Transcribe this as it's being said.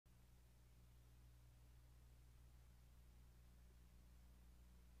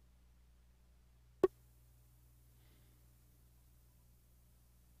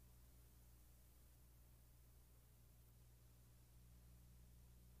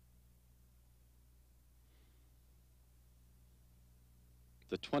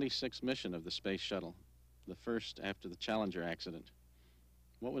the 26th mission of the Space Shuttle, the first after the Challenger accident.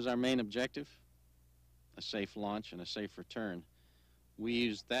 What was our main objective? A safe launch and a safe return. We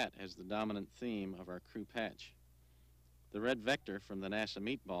used that as the dominant theme of our crew patch. The red vector from the NASA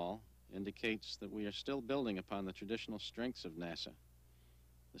meatball indicates that we are still building upon the traditional strengths of NASA.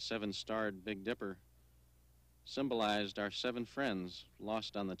 The seven-starred Big Dipper symbolized our seven friends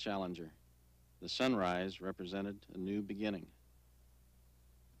lost on the Challenger. The sunrise represented a new beginning.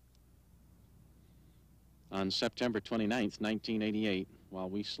 On September 29, 1988, while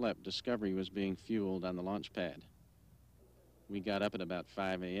we slept, Discovery was being fueled on the launch pad. We got up at about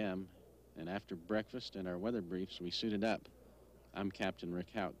 5 a.m., and after breakfast and our weather briefs, we suited up. I'm Captain Rick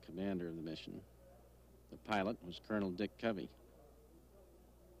Houck, commander of the mission. The pilot was Colonel Dick Covey.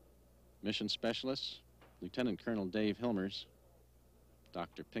 Mission specialists, Lieutenant Colonel Dave Hilmers,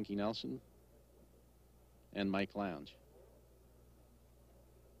 Dr. Pinky Nelson, and Mike Lounge.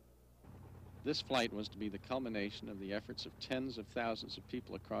 This flight was to be the culmination of the efforts of tens of thousands of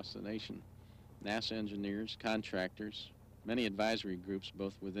people across the nation, NASA engineers, contractors, many advisory groups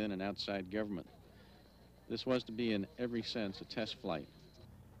both within and outside government. This was to be in every sense a test flight.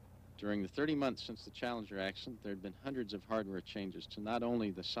 During the 30 months since the Challenger accident, there had been hundreds of hardware changes to not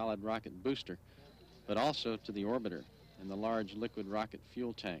only the solid rocket booster, but also to the orbiter and the large liquid rocket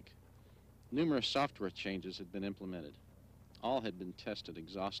fuel tank. Numerous software changes had been implemented. All had been tested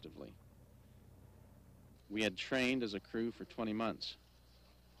exhaustively. We had trained as a crew for 20 months.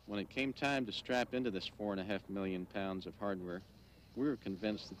 When it came time to strap into this 4.5 million pounds of hardware, we were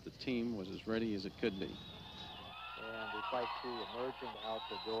convinced that the team was as ready as it could be. And the flight crew emerging out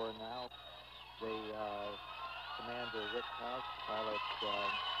the door now. The Commander Rick Houck, pilot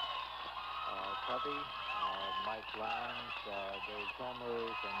Covey, Mike Lowndes, Dave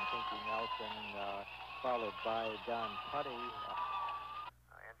Hilmers, and Pinky Nelson, followed by Don Putty.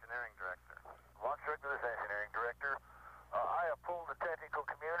 Engineering Director. Launch Director, this Engineering Director. I have pulled the technical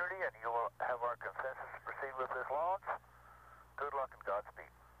community, and you will have our consensus to proceed with this launch. Good luck and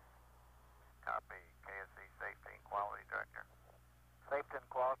Godspeed. Copy. KSC Safety and Quality Director. Safety and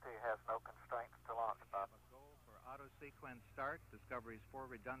Quality has no constraints to launch, Bob. Goal for auto-sequence start. Discovery's 4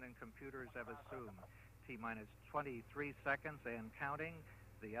 redundant computers have assumed T-minus 23 seconds and counting.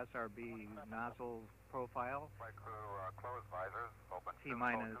 The SRB nozzle profile. Flight crew, close visors. Open.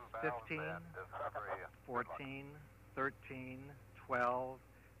 T-minus 15, 14, 13, 12,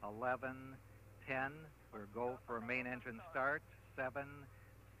 11, 10. We're go for main engine start. 7,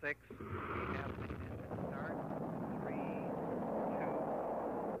 6. We have main engine start. 3, 2,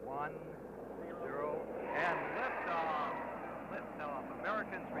 1, 0, and liftoff. Liftoff.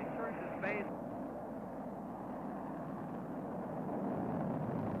 Americans return to space.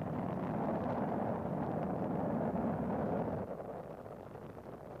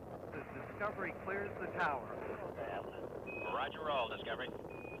 Discovery clears the tower. Roger, roll, Discovery.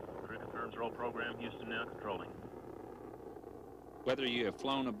 Crew confirms roll program. Houston now controlling. Whether you have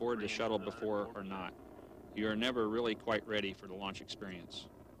flown aboard the shuttle before or not, you are never really quite ready for the launch experience.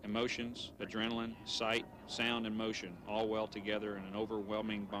 Emotions, adrenaline, sight, sound, and motion all weld together in an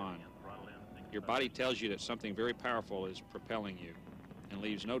overwhelming bond. Your body tells you that something very powerful is propelling you and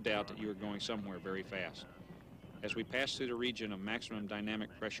leaves no doubt that you are going somewhere very fast. As we pass through the region of maximum dynamic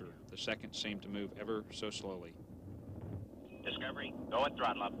pressure, the seconds seem to move ever so slowly. Discovery, go at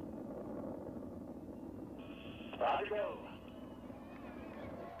throttle up. Roger, go.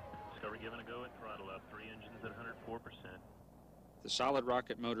 Discovery given a go at throttle up. 3 engines at 104%. The solid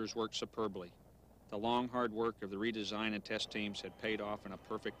rocket motors worked superbly. The long, hard work of the redesign and test teams had paid off in a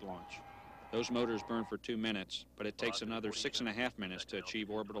perfect launch. Those motors burn for 2 minutes, but it takes another 6.5 minutes to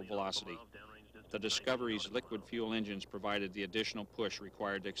achieve orbital velocity. The Discovery's liquid fuel engines provided the additional push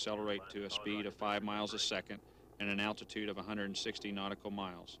required to accelerate to a speed of 5 miles a second and an altitude of 160 nautical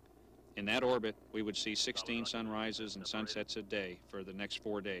miles. In that orbit, we would see 16 sunrises and sunsets a day for the next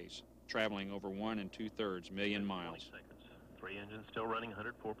 4 days, traveling over 1 2/3 million miles. 3 engines still running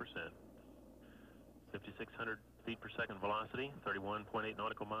 104%. 5,600 feet per second velocity, 31.8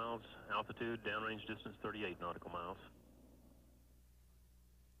 nautical miles. Altitude, downrange distance, 38 nautical miles.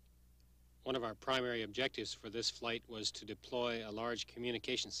 One of our primary objectives for this flight was to deploy a large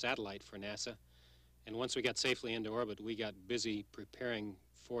communication satellite for NASA. And once we got safely into orbit, we got busy preparing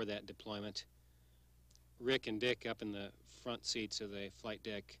for that deployment. Rick and Dick up in the front seats of the flight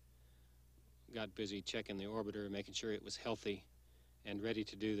deck got busy checking the orbiter, making sure it was healthy and ready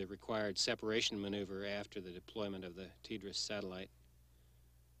to do the required separation maneuver after the deployment of the TDRS satellite.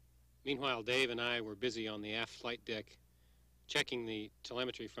 Meanwhile, Dave and I were busy on the aft flight deck checking the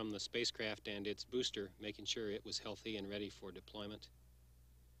telemetry from the spacecraft and its booster, making sure it was healthy and ready for deployment.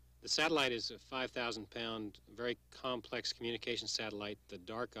 The satellite is a 5,000-pound, very complex communication satellite, the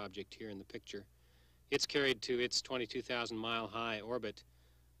dark object here in the picture. It's carried to its 22,000-mile-high orbit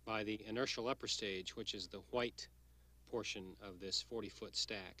by the inertial upper stage, which is the white portion of this 40-foot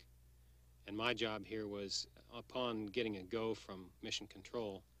stack. And my job here was, upon getting a go from mission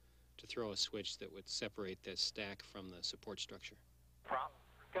control, to throw a switch that would separate this stack from the support structure. Prop.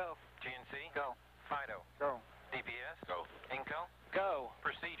 Go. GNC. Go. FIDO. Go. DPS. Go. Inco. Go.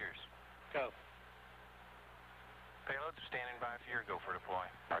 Procedures. Go. Payloads standing by for your go for deploy.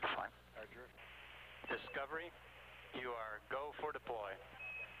 Roger, fine. Roger. Discovery, you are go for deploy.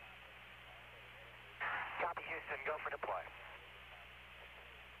 Copy, Houston. Go for deploy.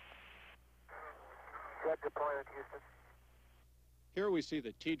 Good deployment, Houston. Here we see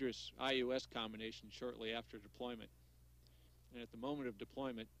the TDRS-IUS combination shortly after deployment. And at the moment of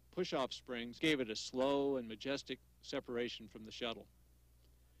deployment, push-off springs gave it a slow and majestic separation from the shuttle.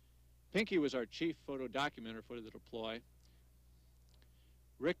 Pinky was our chief photo documenter for the deploy.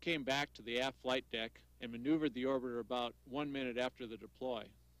 Rick came back to the aft flight deck and maneuvered the orbiter about 1 minute after the deploy.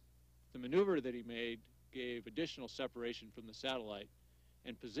 The maneuver that he made gave additional separation from the satellite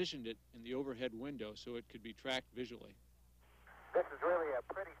and positioned it in the overhead window so it could be tracked visually. This is really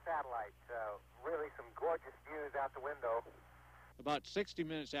a pretty satellite. Really some gorgeous views out the window. About 60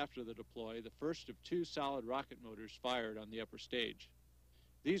 minutes after the deploy, the first of 2 solid rocket motors fired on the upper stage.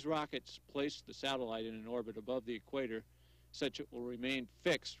 These rockets placed the satellite in an orbit above the equator such it will remain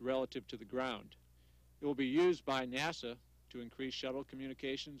fixed relative to the ground. It will be used by NASA to increase shuttle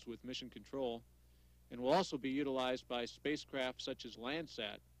communications with mission control and will also be utilized by spacecraft such as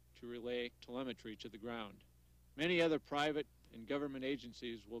Landsat to relay telemetry to the ground. Many other private and government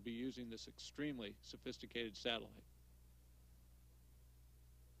agencies will be using this extremely sophisticated satellite.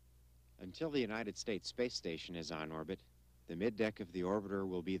 Until the United States Space Station is on orbit, the middeck of the orbiter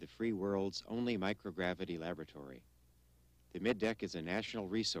will be the free world's only microgravity laboratory. The middeck is a national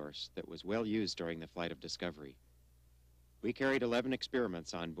resource that was well used during the flight of Discovery. We carried 11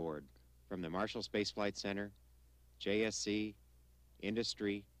 experiments on board from the Marshall Space Flight Center, JSC,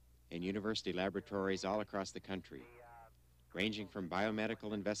 industry, and university laboratories all across the country, ranging from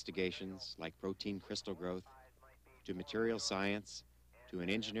biomedical investigations like protein crystal growth to material science to an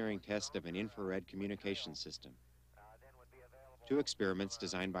engineering test of an infrared communication system. 2 experiments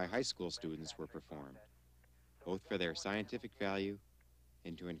designed by high school students were performed, both for their scientific value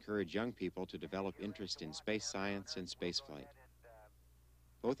and to encourage young people to develop interest in space science and spaceflight.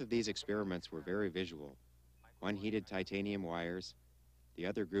 Both of these experiments were very visual. One heated titanium wires, the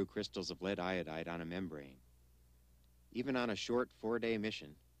other grew crystals of lead iodide on a membrane. Even on a short 4-day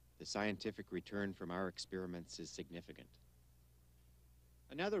mission, the scientific return from our experiments is significant.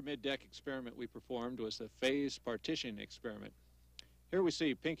 Another middeck experiment we performed was the phase partition experiment. Here we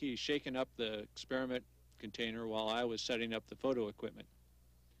see Pinky shaking up the experiment container while I was setting up the photo equipment.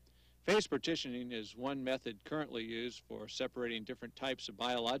 Phase partitioning is one method currently used for separating different types of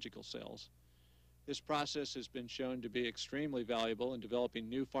biological cells. This process has been shown to be extremely valuable in developing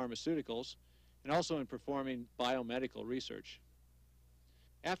new pharmaceuticals and also in performing biomedical research.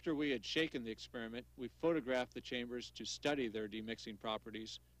 After we had shaken the experiment, we photographed the chambers to study their demixing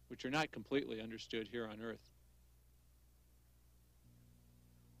properties, which are not completely understood here on Earth.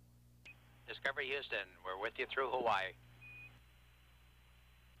 Discovery Houston, we're with you through Hawaii.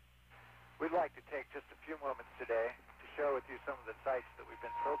 We'd like to take just a few moments today to share with you some of the sights that we've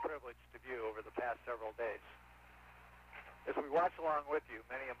been so privileged to view over the past several days. As we watch along with you,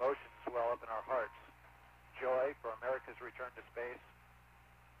 many emotions well up in our hearts. Joy for America's return to space,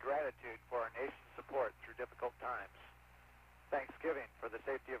 gratitude for our nation's support through difficult times, thanksgiving for the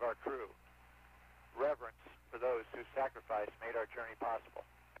safety of our crew, reverence for those whose sacrifice made our journey possible.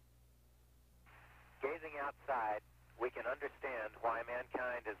 Gazing outside, we can understand why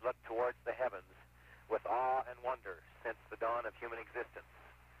mankind has looked towards the heavens with awe and wonder since the dawn of human existence.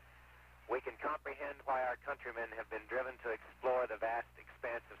 We can comprehend why our countrymen have been driven to explore the vast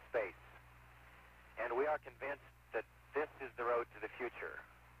expanse of space. And we are convinced that this is the road to the future,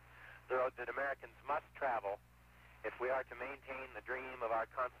 the road that Americans must travel if we are to maintain the dream of our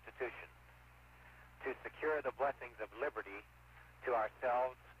Constitution, to secure the blessings of liberty to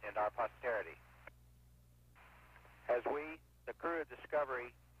ourselves and our posterity. As we, the crew of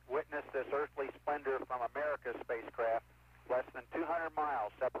Discovery, witness this earthly splendor from America's spacecraft, less than 200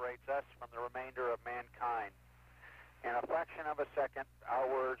 miles separates us from the remainder of mankind. In a fraction of a second, our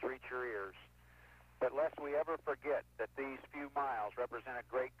words reach your ears. But lest we ever forget that these few miles represent a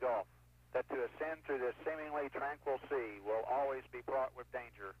great gulf, that to ascend through this seemingly tranquil sea will always be fraught with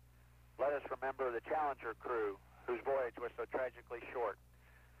danger, let us remember the Challenger crew, whose voyage was so tragically short.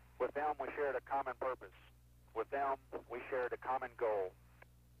 With them, we shared a common purpose. With them, we shared a common goal.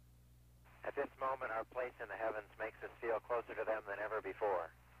 At this moment, our place in the heavens makes us feel closer to them than ever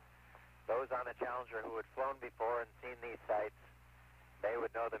before. Those on the Challenger who had flown before and seen these sights, they would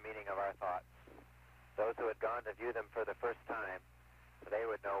know the meaning of our thoughts. Those who had gone to view them for the first time, they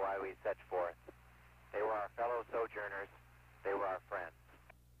would know why we set forth. They were our fellow sojourners. They were our friends.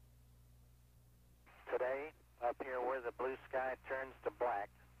 Today, up here where the blue sky turns to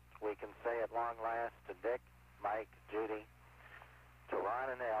black, we can say at long last to Dick, Mike, Judy, to Ron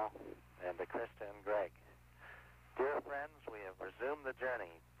and Elle, and to Krista and Greg. Dear friends, we have resumed the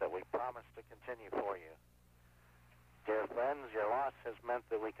journey that we promised to continue for you. Dear friends, your loss has meant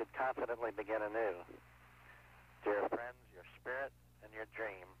that we could confidently begin anew. Dear friends, your spirit and your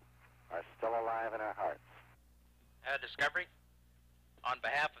dream are still alive in our hearts. Discovery, on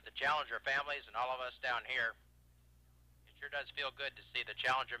behalf of the Challenger families and all of us down here, it sure does feel good to see the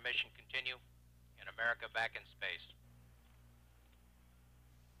Challenger mission continue and America back in space.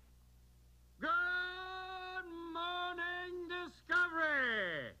 Good morning,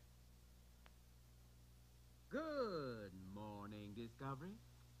 Discovery! Good morning, Discovery.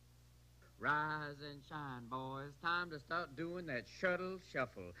 Rise and shine, boys. Time to start doing that shuttle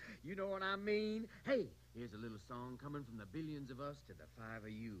shuffle. You know what I mean? Hey, here's a little song coming from the billions of us to the 5 of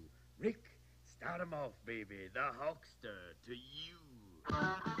you. Rick, start 'em off, baby. The Hulkster to you.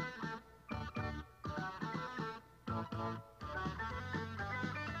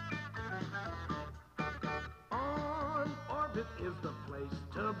 On orbit is the place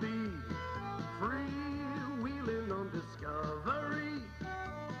to be. Free-wheeling on Discovery.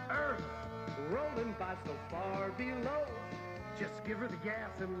 Earth rolling by so far below. Just give her the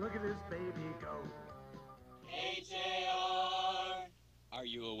gas and look at this baby go. H-A-R. Are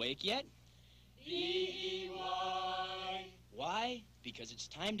you awake yet? B-E-Y. Why? Because it's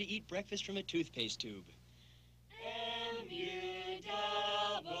time to eat breakfast from a toothpaste tube. M-U-double-D.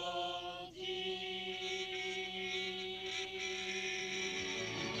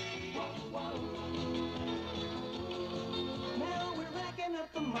 Now we're racking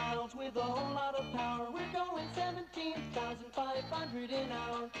up the miles with a whole lot of power. We're going 17,500 an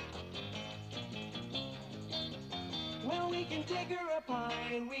hour. Well, we can take her up high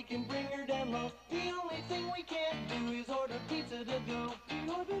and we can bring her down low. The only thing we can't do is order pizza to go. We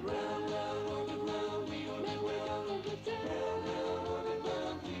orbit round, round, orbit round, we orbit round, orbit round, round, orbit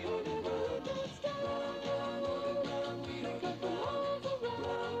round, we orbit round, round,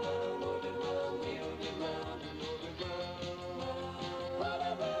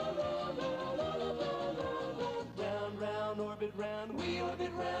 round, orbit round, we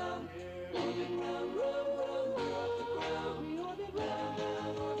orbit round, round, round, orbit round, we orbit round, orbit round,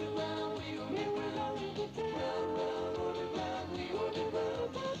 round, orbit round, we orbit round, orbit round, round, round.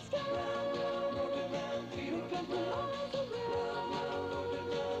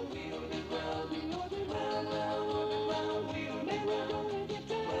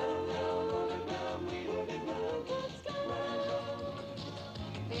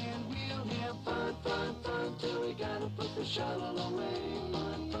 The shuttle away,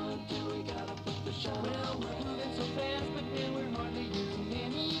 fun, till we gotta put the shuttle well, away. We're moving so fast, but then we're hardly using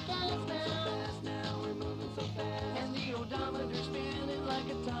any gas now. So fast now, we're moving so fast. And the odometer's spinning like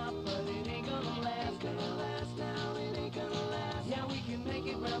a top, but it ain't gonna last. It's gonna last now, it ain't gonna last. Yeah, we can make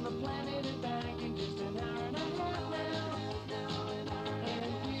it round the planet and back in just an hour and a half now.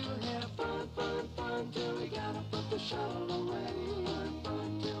 And we'll have fun, till we gotta put the shuttle away.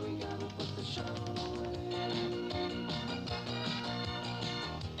 Fun, till we gotta put the shuttle away.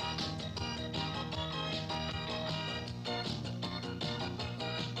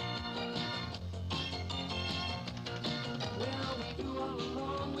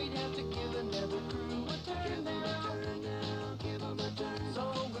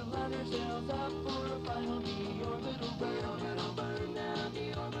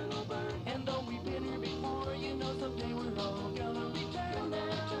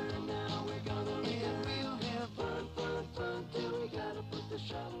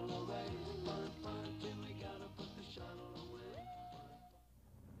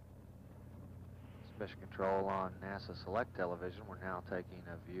 Mission Control on NASA Select Television. We're now taking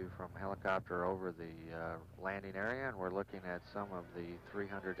a view from a helicopter over the landing area, and we're looking at some of the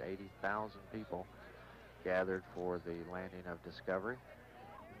 380,000 people gathered for the landing of Discovery.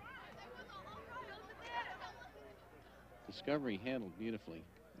 Discovery handled beautifully.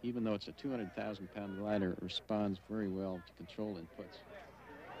 Even though it's a 200,000-pound glider, it responds very well to control inputs.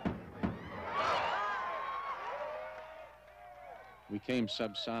 We came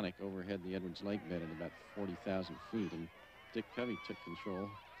subsonic overhead the Edwards Lake bed at about 40,000 feet, and Dick Covey took control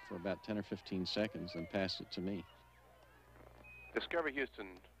for about 10 or 15 seconds, then passed it to me. Discovery Houston,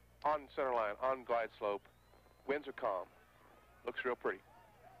 on center line, on glide slope. Winds are calm. Looks real pretty.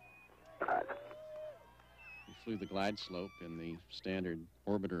 We flew the glide slope in the standard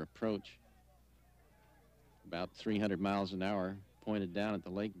orbiter approach. About 300 miles an hour, pointed down at the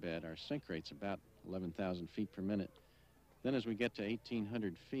lake bed. Our sink rate's about 11,000 feet per minute. Then as we get to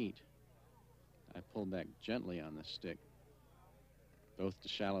 1,800 feet, I pull back gently on the stick, both to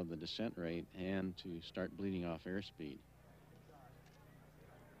shallow the descent rate and to start bleeding off airspeed.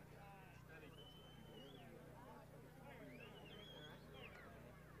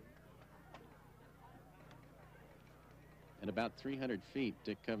 At about 300 feet,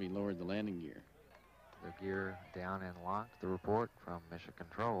 Dick Covey lowered the landing gear. The gear down and locked. The report from Mission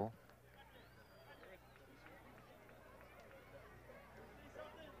Control.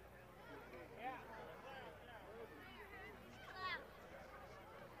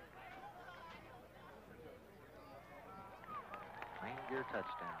 Main gear touchdown.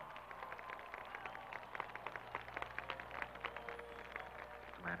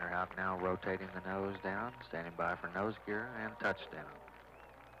 Commander Houck now rotating the nose down, standing by for nose gear and touchdown.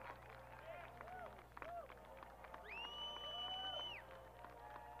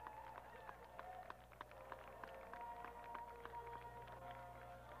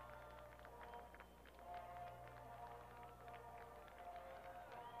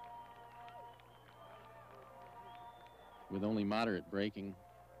 With only moderate braking,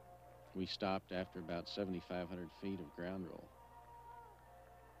 we stopped after about 7,500 feet of ground roll.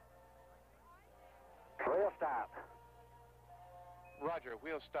 Wheel stop. Roger,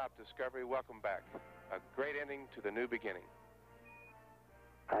 wheel stop, Discovery. Welcome back. A great ending to the new beginning.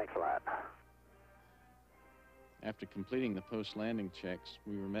 Thanks a lot. After completing the post-landing checks,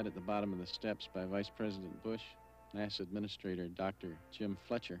 we were met at the bottom of the steps by Vice President Bush, NASA Administrator Dr. Jim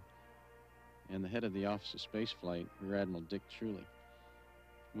Fletcher, and the head of the Office of Spaceflight, Rear Admiral Dick Truly.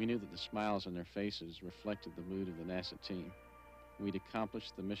 We knew that the smiles on their faces reflected the mood of the NASA team. We'd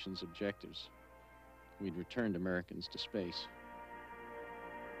accomplished the mission's objectives. We'd returned Americans to space.